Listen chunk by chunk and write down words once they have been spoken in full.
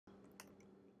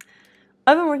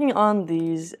I've been working on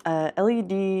these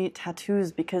LED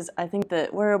tattoos because I think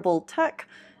that wearable tech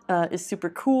is super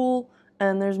cool,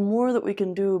 and there's more that we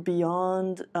can do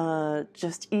beyond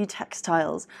just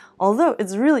e-textiles. Although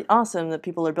it's really awesome that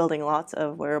people are building lots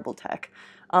of wearable tech.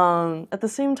 At the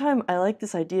same time, I like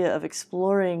this idea of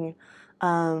exploring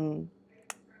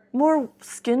more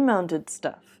skin-mounted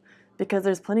stuff because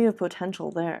there's plenty of potential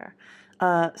there.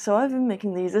 So I've been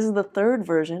making these. This is the third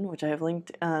version, which I have linked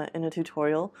in a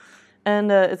tutorial.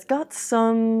 And it's got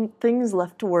some things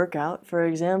left to work out. For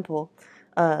example,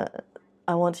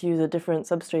 I want to use a different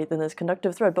substrate than this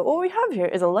conductive thread. But what we have here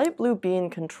is a LightBlue Bean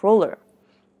controller.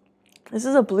 This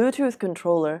is a Bluetooth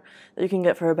controller that you can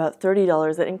get for about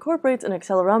 $30 that incorporates an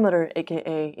accelerometer,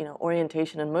 aka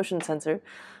orientation and motion sensor,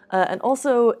 and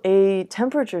also a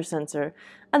temperature sensor.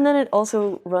 And then it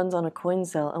also runs on a coin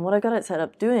cell. And what I got it set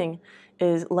up doing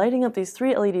is lighting up these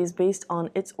 3 LEDs based on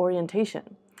its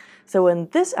orientation. So when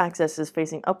this axis is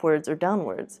facing upwards or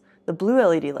downwards, the blue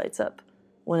LED lights up.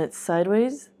 When it's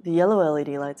sideways, the yellow LED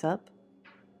lights up.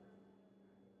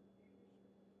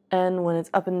 And when it's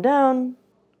up and down,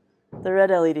 the red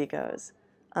LED goes.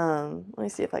 Let me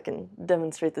see if I can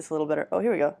demonstrate this a little better. Oh,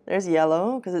 here we go. There's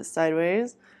yellow because it's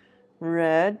sideways,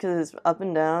 red because it's up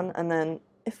and down, and then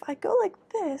if I go like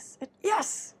this,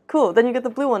 yes! Cool, then you get the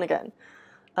blue one again.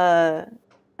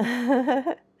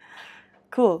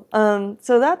 Cool.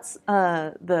 So that's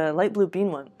the LightBlue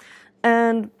Bean one.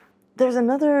 And there's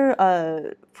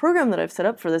another program that I've set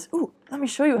up for this. Ooh, let me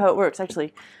show you how it works.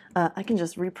 Actually, I can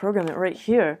just reprogram it right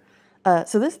here.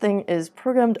 So this thing is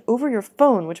programmed over your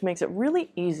phone, which makes it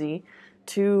really easy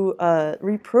to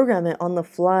reprogram it on the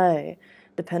fly,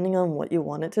 depending on what you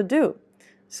want it to do.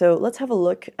 So let's have a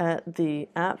look at the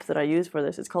app that I use for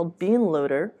this. It's called Bean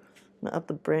Loader. I'm gonna up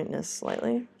the brightness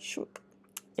slightly. Shoop.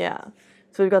 Yeah.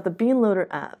 So we've got the Bean Loader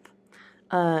app.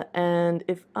 And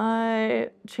if I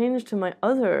change to my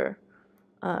other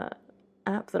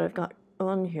app that I've got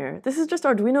on here, this is just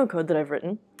Arduino code that I've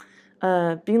written.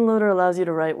 Bean Loader allows you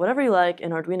to write whatever you like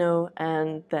in Arduino,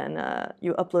 and then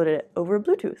you upload it over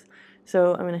Bluetooth.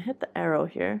 So I'm going to hit the arrow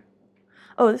here.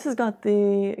 Oh, this has got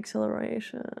the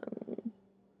acceleration.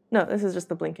 No, this is just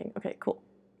the blinking. Okay, cool.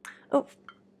 Oh.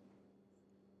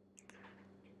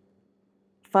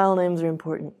 File names are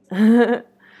important. But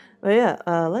yeah,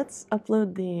 let's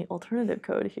upload the alternative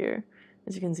code here.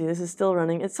 As you can see, this is still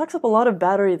running. It sucks up a lot of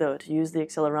battery, though, to use the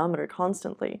accelerometer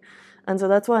constantly. And so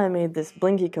that's why I made this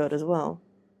blinky code as well.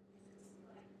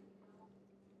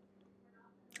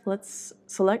 Let's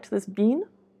select this bean.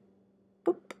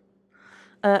 Boop.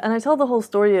 And I tell the whole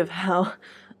story of how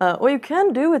what you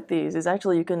can do with these is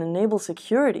actually you can enable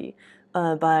security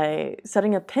by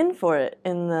setting a pin for it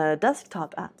in the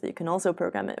desktop app that you can also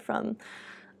program it from.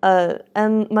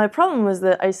 And my problem was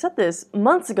that I set this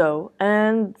months ago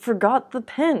and forgot the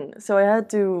pin. So I had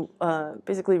to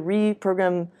basically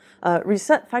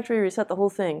factory reset the whole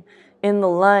thing in the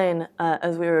line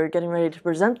as we were getting ready to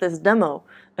present this demo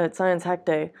at Science Hack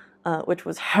Day, which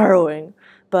was harrowing.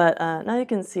 But now you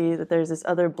can see that there's this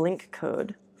other blink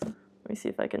code. Let me see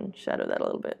if I can shadow that a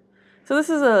little bit. So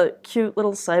this is a cute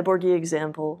little cyborgy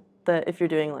example that if you're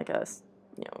doing like a,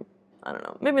 I don't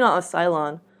know, maybe not a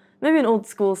Cylon, maybe an old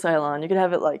school Cylon, you could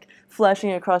have it like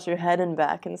flashing across your head and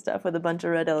back and stuff with a bunch of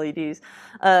red LEDs.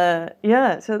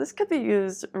 Yeah, so this could be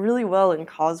used really well in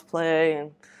cosplay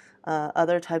and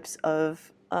other types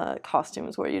of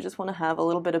costumes where you just want to have a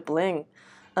little bit of bling.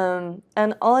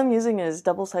 And all I'm using is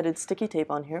double-sided sticky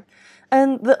tape on here.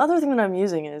 And the other thing that I'm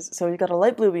using is, so you've got a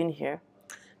LightBlue Bean here,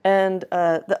 and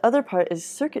the other part is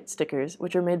circuit stickers,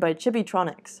 which are made by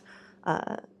Chibitronics,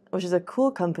 which is a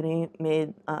cool company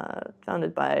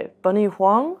founded by Bunny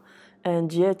Huang and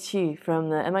Jie Qi from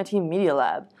the MIT Media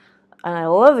Lab. And I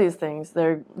love these things.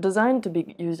 They're designed to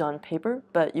be used on paper,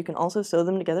 but you can also sew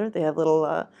them together. They have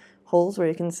little holes where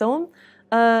you can sew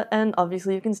them. And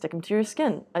obviously you can stick them to your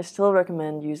skin. I still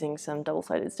recommend using some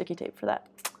double-sided sticky tape for that.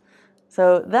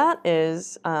 So that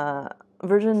is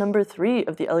version number 3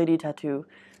 of the LED tattoo.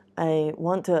 I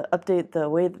want to update the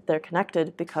way that they're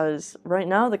connected because right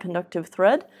now the conductive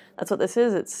thread, that's what this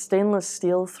is. It's stainless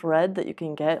steel thread that you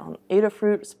can get on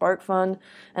Adafruit, SparkFun,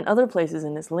 and other places,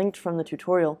 and it's linked from the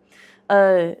tutorial.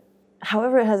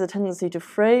 However, it has a tendency to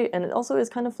fray, and it also is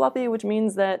kind of floppy, which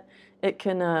means that it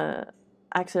can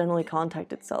accidentally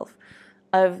contact itself.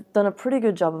 I've done a pretty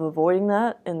good job of avoiding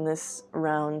that in this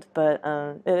round, but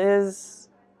it is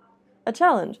a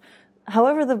challenge.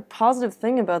 However, the positive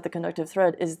thing about the conductive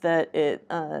thread is that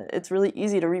it's really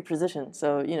easy to reposition.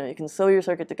 So, you know, you can sew your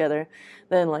circuit together,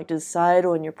 then like decide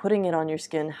when you're putting it on your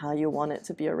skin how you want it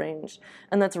to be arranged.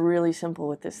 And that's really simple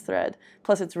with this thread.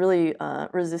 Plus, it's really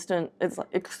resistant.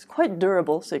 It's quite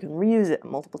durable, so you can reuse it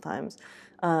multiple times.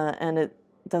 And it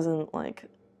doesn't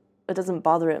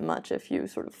bother it much if you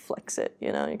sort of flex it,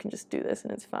 you know, you can just do this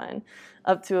and it's fine.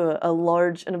 Up to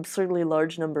an absurdly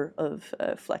large number of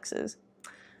flexes.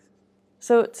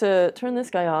 So to turn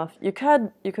this guy off, you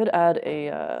could add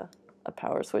a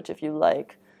power switch if you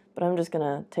like, but I'm just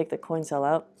gonna take the coin cell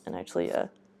out and actually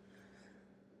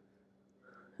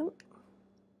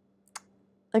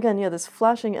again, yeah, this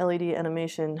flashing LED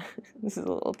animation. This is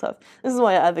a little tough. This is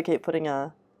why I advocate putting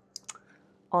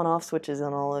on-off switches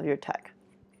on all of your tech.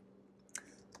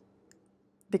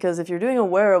 Because if you're doing a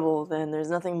wearable, then there's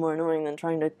nothing more annoying than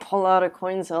trying to pull out a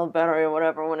coin cell battery or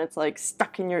whatever when it's like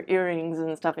stuck in your earrings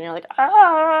and stuff, and you're like,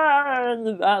 ah, in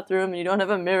the bathroom, and you don't have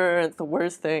a mirror. It's the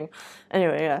worst thing.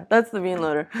 Anyway, yeah, that's the bean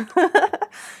loader.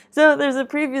 So there's a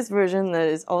previous version that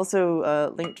is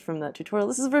also linked from that tutorial.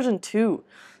 This is version 2.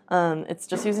 It's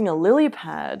just using a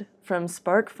LilyPad from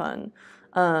SparkFun.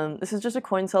 This is just a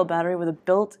coin cell battery with a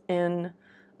built-in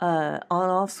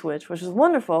on-off switch, which is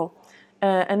wonderful.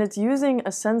 And it's using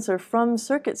a sensor from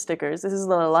circuit stickers. This is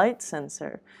the light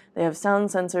sensor. They have sound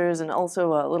sensors and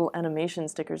also little animation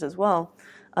stickers as well.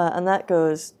 And that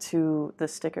goes to the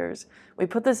stickers. We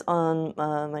put this on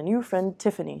my new friend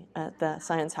Tiffany at the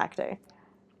Science Hack Day.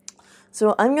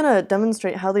 So I'm going to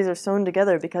demonstrate how these are sewn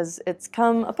together because it's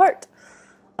come apart.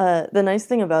 The nice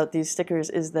thing about these stickers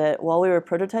is that while we were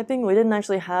prototyping, we didn't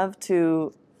actually have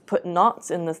to put knots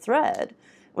in the thread.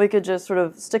 We could just sort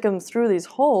of stick them through these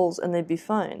holes and they'd be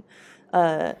fine.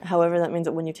 However, that means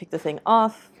that when you take the thing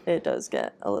off, it does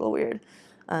get a little weird.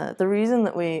 The reason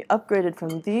that we upgraded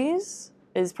from these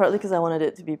is partly because I wanted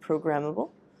it to be programmable,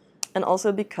 and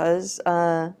also because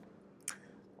one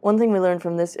thing we learned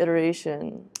from this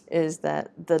iteration is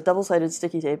that the double-sided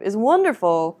sticky tape is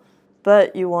wonderful,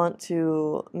 but you want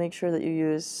to make sure that you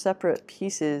use separate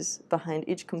pieces behind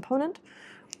each component,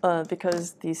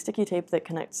 because the sticky tape that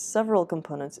connects several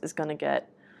components is going to get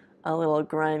a little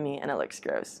grimy and it looks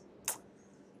gross.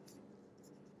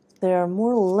 There are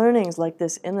more learnings like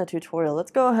this in the tutorial.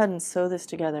 Let's go ahead and sew this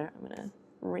together. I'm going to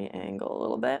re-angle a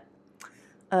little bit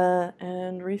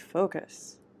and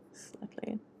refocus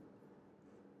slightly,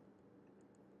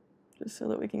 just so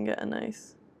that we can get a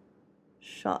nice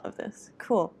shot of this.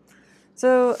 Cool.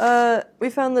 So we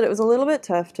found that it was a little bit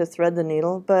tough to thread the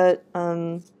needle, but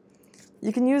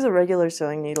you can use a regular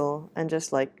sewing needle and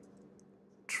just like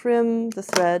trim the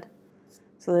thread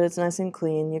so that it's nice and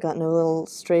clean. You got no little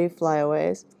stray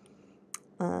flyaways.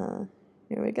 Here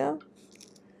we go.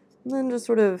 And then just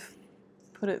sort of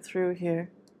put it through here.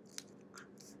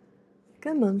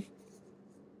 Come on.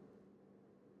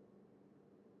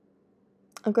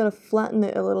 I've got to flatten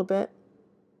it a little bit.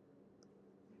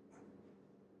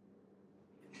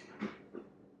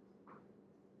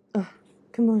 Oh,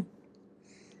 come on.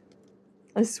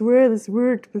 I swear this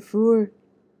worked before.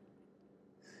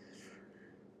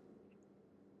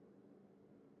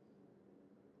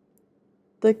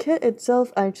 The kit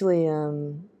itself actually,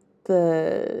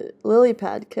 the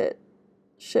LilyPad kit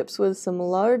ships with some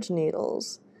large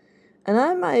needles, and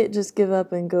I might just give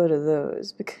up and go to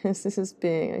those because this is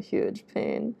being a huge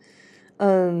pain.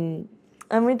 And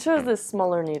we chose this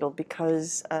smaller needle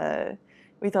because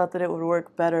we thought that it would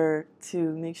work better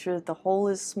to make sure that the hole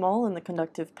is small in the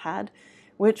conductive pad,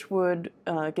 which would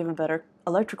give a better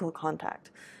electrical contact.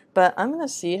 But I'm going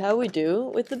to see how we do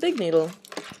with the big needle.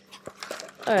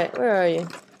 Alright, where are you?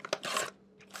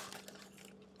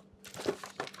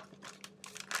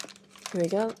 Here we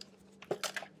go.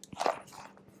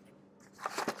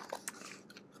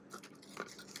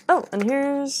 Oh, and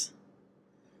here's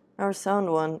our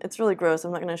sound one. It's really gross.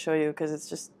 I'm not going to show you because it's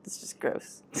just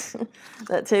gross.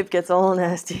 That tape gets all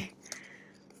nasty.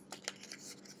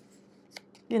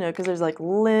 You know, because there's like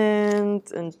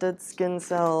lint and dead skin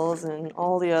cells and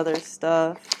all the other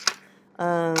stuff.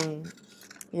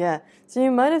 Yeah, so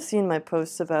you might have seen my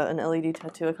posts about an LED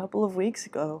tattoo a couple of weeks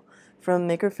ago from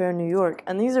Maker Faire, New York,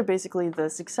 and these are basically the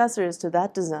successors to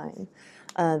that design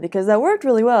because that worked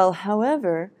really well.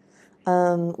 However,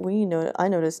 I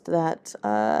noticed that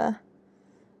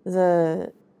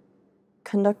the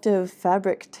conductive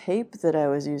fabric tape that I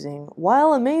was using,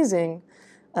 while amazing,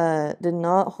 did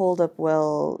not hold up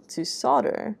well to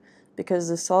solder because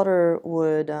the solder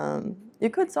would, you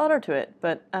could solder to it,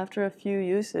 but after a few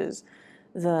uses,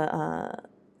 the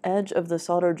edge of the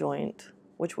solder joint,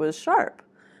 which was sharp,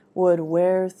 would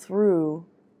wear through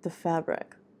the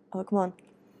fabric. Oh, come on.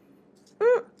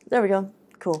 There we go.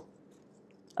 Cool.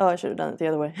 Oh, I should have done it the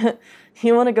other way.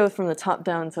 You want to go from the top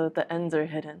down so that the ends are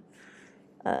hidden.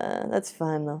 That's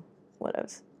fine though. What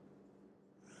else?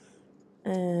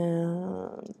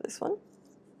 And this one.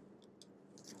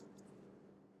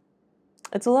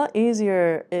 It's a lot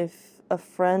easier if a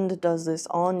friend does this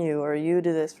on you or you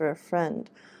do this for a friend.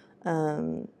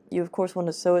 You of course want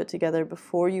to sew it together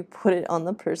before you put it on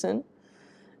the person.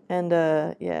 And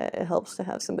yeah, it helps to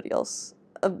have somebody else,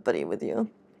 a buddy with you.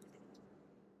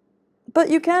 But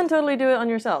you can totally do it on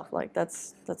yourself. Like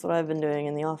that's what I've been doing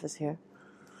in the office here.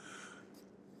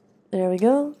 There we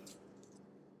go.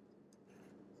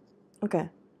 Okay.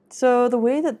 So the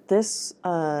way that this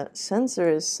sensor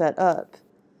is set up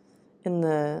in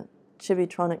the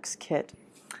Chibitronics kit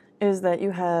is that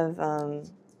you have,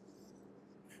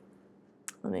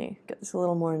 let me get this a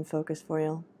little more in focus for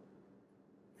you.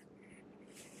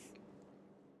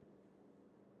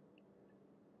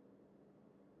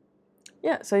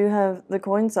 Yeah, so you have the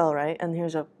coin cell, right? And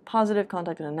here's a positive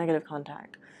contact and a negative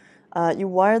contact. You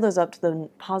wire those up to the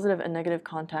positive and negative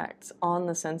contacts on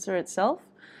the sensor itself.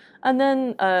 And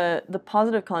then the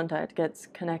positive contact gets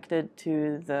connected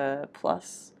to the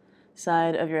plus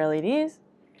side of your LEDs.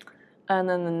 And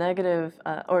then the negative,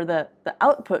 or the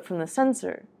output from the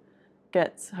sensor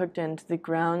gets hooked into the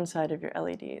ground side of your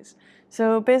LEDs.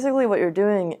 So basically what you're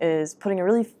doing is putting a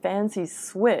really fancy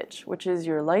switch, which is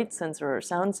your light sensor or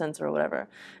sound sensor or whatever.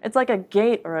 It's like a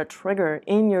gate or a trigger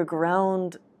in your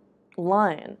ground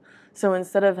line. So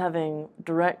instead of having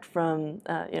direct from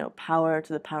power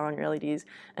to the power on your LEDs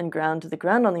and ground to the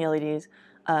ground on the LEDs,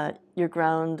 your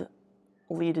ground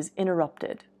lead is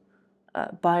interrupted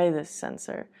by this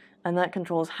sensor, and that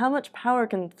controls how much power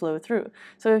can flow through.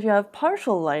 So if you have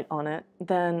partial light on it,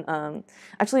 then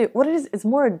actually what it is, it's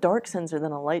more a dark sensor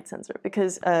than a light sensor,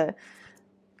 because let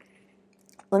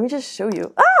me just show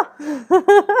you.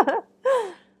 Ah!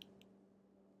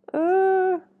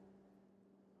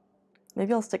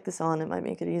 Maybe I'll stick this on, it might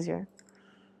make it easier.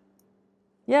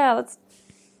 Yeah, let's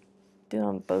do it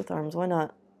on both arms, why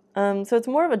not? So it's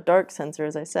more of a dark sensor,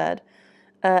 as I said,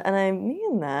 and I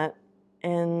mean that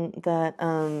in that,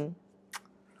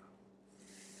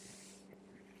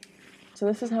 so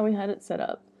this is how we had it set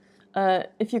up.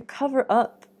 If you cover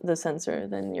up the sensor,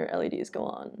 then your LEDs go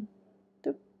on.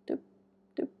 Doop, doop,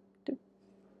 doop, doop.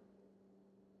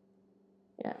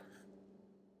 Yeah.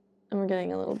 And we're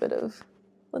getting a little bit of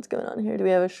what's going on here. Do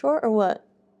we have a short or what?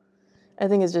 I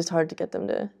think it's just hard to get them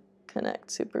to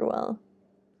connect super well.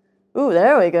 Ooh,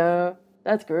 there we go.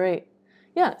 That's great.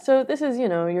 Yeah, so this is,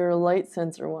 your light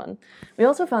sensor one. We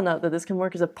also found out that this can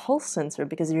work as a pulse sensor,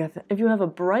 because if you have a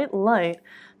bright light,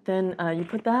 then you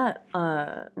put that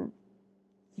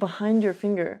behind your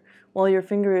finger while your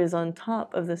finger is on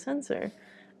top of the sensor.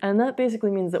 And that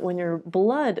basically means that when your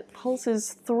blood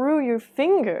pulses through your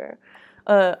finger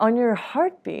on your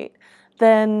heartbeat,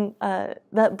 then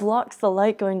that blocks the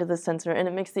light going to the sensor and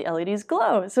it makes the LEDs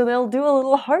glow. So they'll do a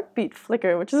little heartbeat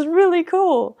flicker, which is really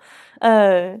cool.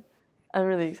 I'm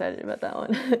really excited about that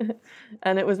one.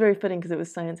 And it was very fitting because it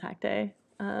was Science Hack Day.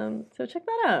 So check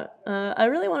that out. I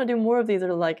really want to do more of these that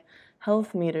are like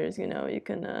health meters, you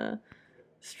can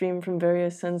stream from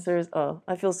various sensors. Oh,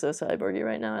 I feel so cyborgy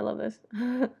right now. I love this.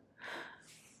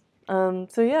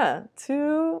 So yeah,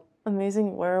 2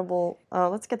 amazing wearable,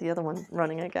 let's get the other one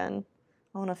running again.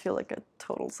 I want to feel like a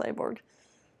total cyborg.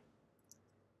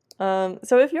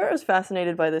 So if you're as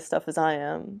fascinated by this stuff as I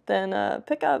am, then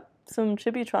pick up some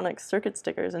Chibitronics circuit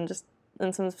stickers and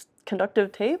some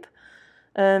conductive tape,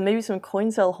 and maybe some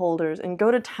coin cell holders, and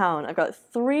go to town. I've got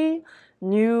 3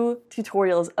 new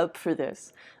tutorials up for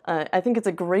this. I think it's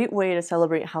a great way to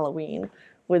celebrate Halloween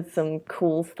with some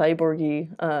cool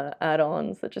cyborgy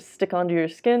add-ons that just stick onto your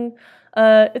skin.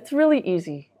 It's really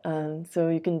easy, so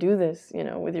you can do this,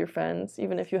 with your friends,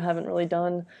 even if you haven't really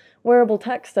done wearable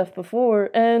tech stuff before.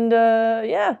 And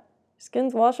yeah,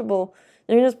 skin's washable.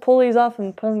 You can just pull these off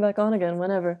and put them back on again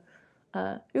whenever.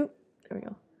 Oop, there we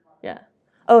go. Yeah.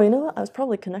 Oh, you know what? I was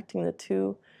probably connecting the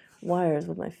 2 wires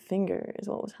with my finger is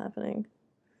what was happening.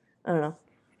 I don't know.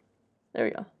 There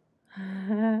we go.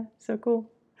 So cool.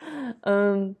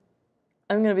 I'm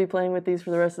going to be playing with these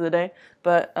for the rest of the day,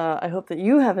 but I hope that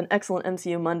you have an excellent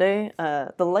MCU Monday.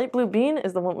 The LightBlue Bean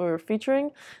is the one we were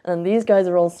featuring, and these guys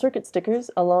are all circuit stickers,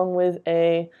 along with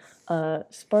a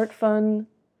SparkFun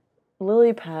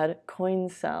LilyPad coin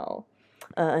cell.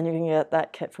 And you can get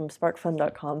that kit from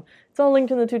SparkFun.com. It's all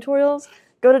linked in the tutorials.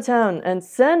 Go to town and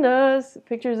send us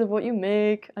pictures of what you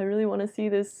make. I really want to see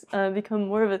this become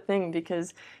more of a thing,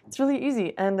 because it's really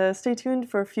easy. And stay tuned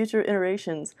for future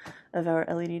iterations of our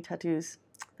LED tattoos.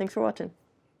 Thanks for watching.